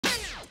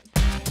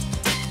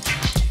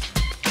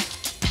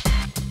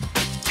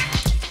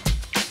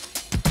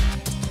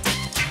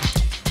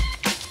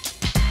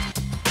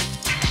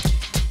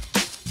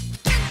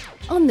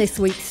On this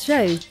week's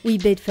show, we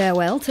bid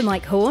farewell to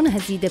Mike Horn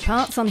as he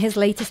departs on his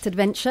latest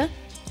adventure.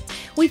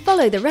 We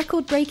follow the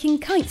record-breaking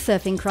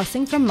kitesurfing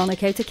crossing from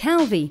Monaco to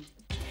Calvi.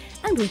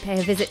 And we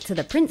pay a visit to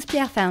the Prince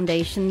Pierre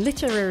Foundation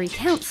Literary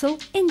Council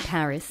in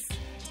Paris.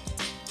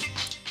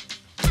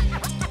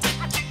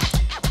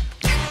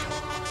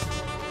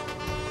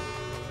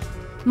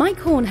 Mike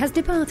Horn has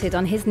departed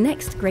on his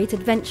next great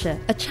adventure,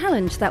 a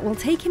challenge that will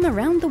take him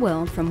around the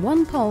world from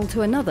one pole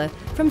to another,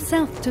 from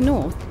south to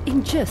north,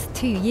 in just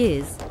 2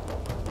 years.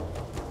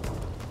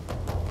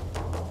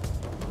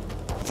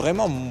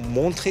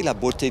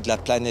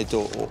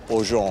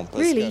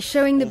 Really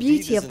showing the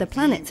beauty of the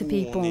planet to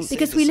people,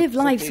 because we live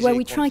lives where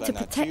we try to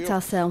protect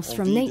ourselves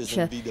from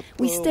nature.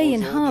 We stay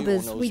in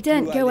harbours, we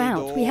don't go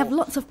out, we have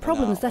lots of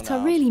problems that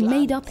are really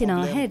made up in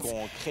our heads,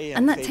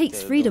 and that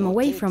takes freedom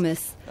away from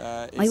us.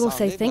 I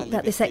also think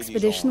that this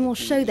expedition will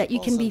show that you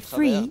can be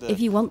free if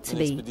you want to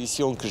be.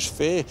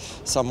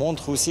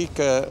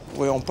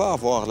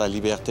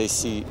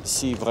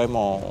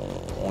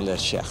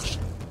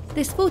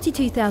 This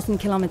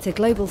 42,000-kilometre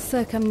global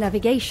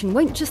circumnavigation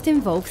won't just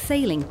involve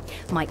sailing.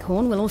 Mike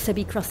Horn will also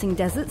be crossing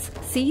deserts,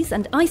 seas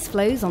and ice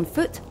floes on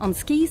foot, on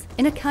skis,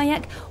 in a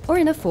kayak or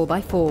in a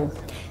 4x4.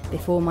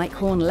 Before Mike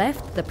Horn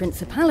left the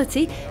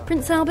Principality,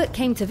 Prince Albert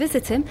came to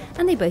visit him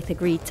and they both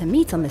agreed to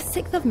meet on the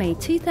 6th of May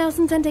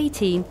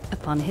 2018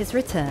 upon his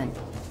return.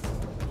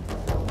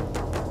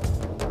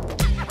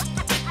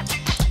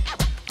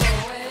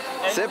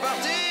 C'est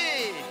parti!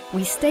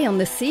 We stay on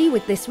the sea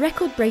with this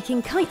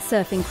record-breaking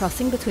kitesurfing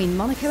crossing between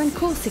Monaco and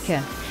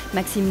Corsica.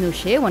 Maxime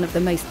Nouchet, one of the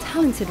most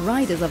talented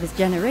riders of his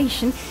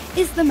generation,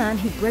 is the man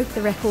who broke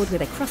the record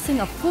with a crossing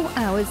of 4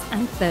 hours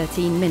and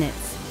 13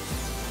 minutes.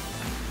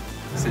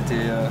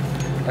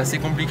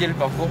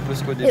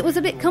 It was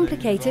a bit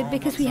complicated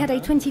because we had a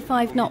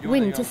 25-knot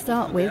wind to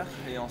start with,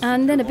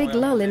 and then a big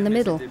lull in the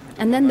middle,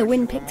 and then the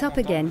wind picked up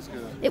again.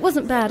 It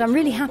wasn't bad. I'm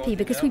really happy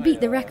because we beat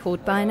the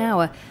record by an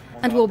hour,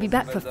 and we'll be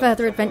back for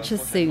further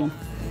adventures soon.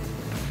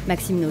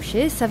 Maxime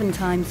Nouchet, 7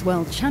 times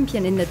world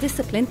champion in the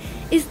discipline,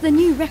 is the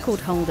new record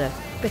holder.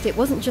 But it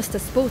wasn't just a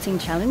sporting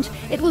challenge,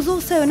 it was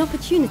also an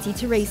opportunity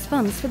to raise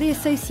funds for the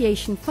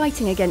association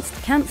fighting against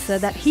cancer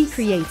that he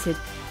created,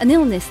 an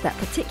illness that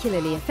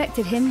particularly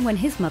affected him when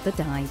his mother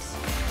died.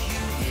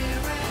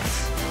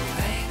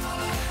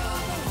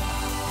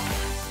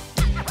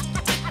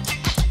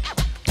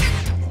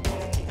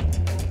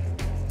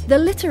 The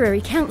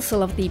Literary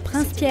Council of the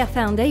Prince Pierre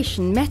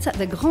Foundation met at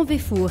the Grand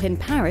Véfour in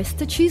Paris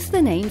to choose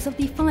the names of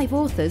the 5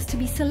 authors to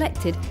be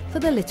selected for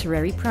the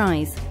Literary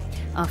Prize.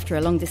 After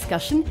a long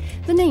discussion,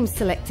 the names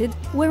selected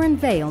were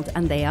unveiled,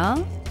 and they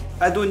are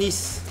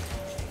Adonis,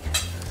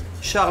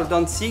 Charles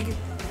Dantzig,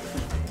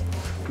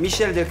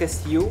 Michel del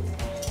Castillo,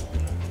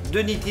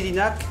 Denis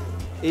Tillinac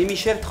et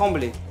Michel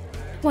Tremblay.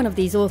 One of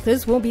these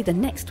authors will be the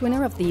next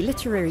winner of the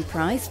Literary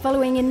Prize,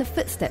 following in the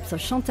footsteps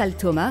of Chantal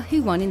Thomas,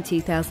 who won in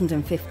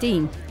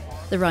 2015.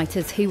 The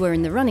writers who were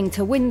in the running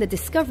to win the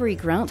Discovery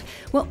Grant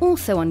were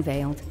also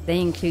unveiled. They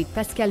include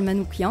Pascal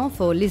Manoukian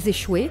for Les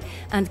Échoués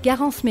and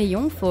Garance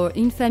Meillon for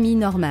Une famille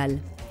normale.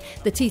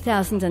 The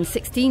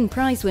 2016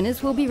 prize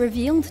winners will be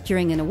revealed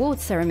during an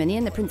awards ceremony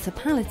in the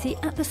Principality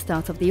at the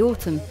start of the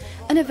autumn,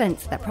 an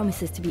event that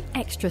promises to be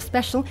extra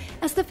special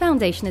as the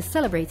foundation is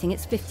celebrating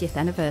its 50th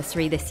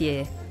anniversary this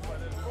year.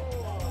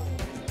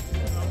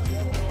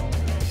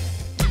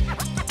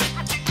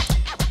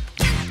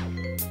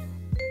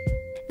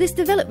 This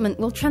development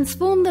will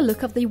transform the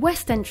look of the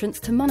west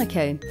entrance to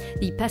Monaco.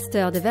 The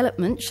Pasteur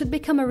development should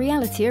become a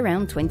reality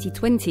around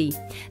 2020.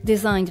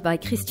 Designed by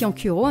Christian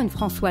Cureau and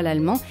François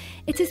Lallemand,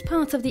 it is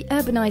part of the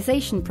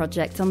urbanisation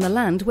project on the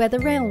land where the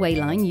railway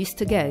line used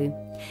to go.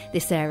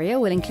 This area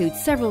will include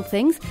several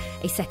things: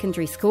 a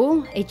secondary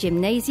school, a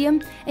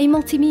gymnasium, a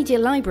multimedia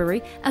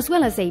library, as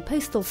well as a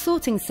postal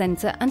sorting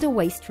centre and a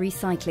waste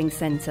recycling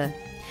centre.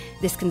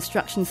 This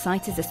construction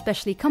site is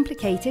especially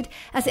complicated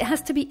as it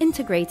has to be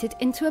integrated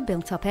into a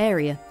built-up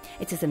area.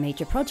 It is a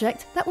major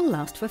project that will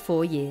last for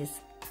 4 years.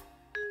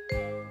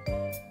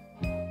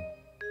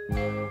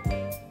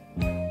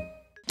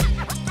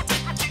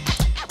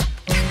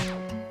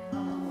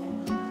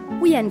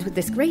 We end with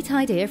this great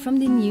idea from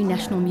the new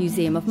National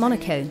Museum of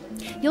Monaco.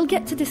 You'll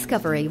get to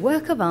discover a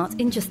work of art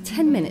in just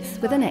 10 minutes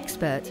with an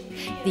expert.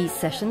 These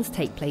sessions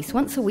take place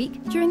once a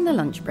week during the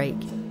lunch break.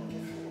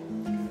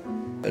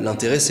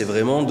 L'intérêt, c'est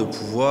vraiment de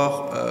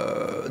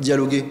pouvoir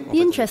dialoguer. The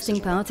interesting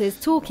part is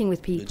talking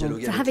with people,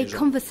 to have a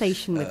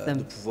conversation with them.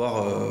 De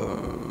pouvoir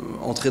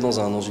entrer dans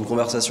une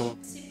conversation.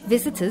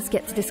 Visitors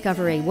get to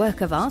discover a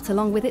work of art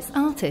along with its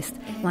artist,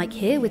 like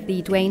here with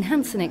the Dwayne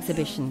Hanson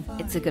exhibition.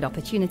 It's a good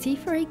opportunity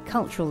for a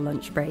cultural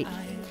lunch break.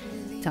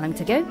 Time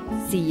to go.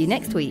 See you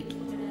next week.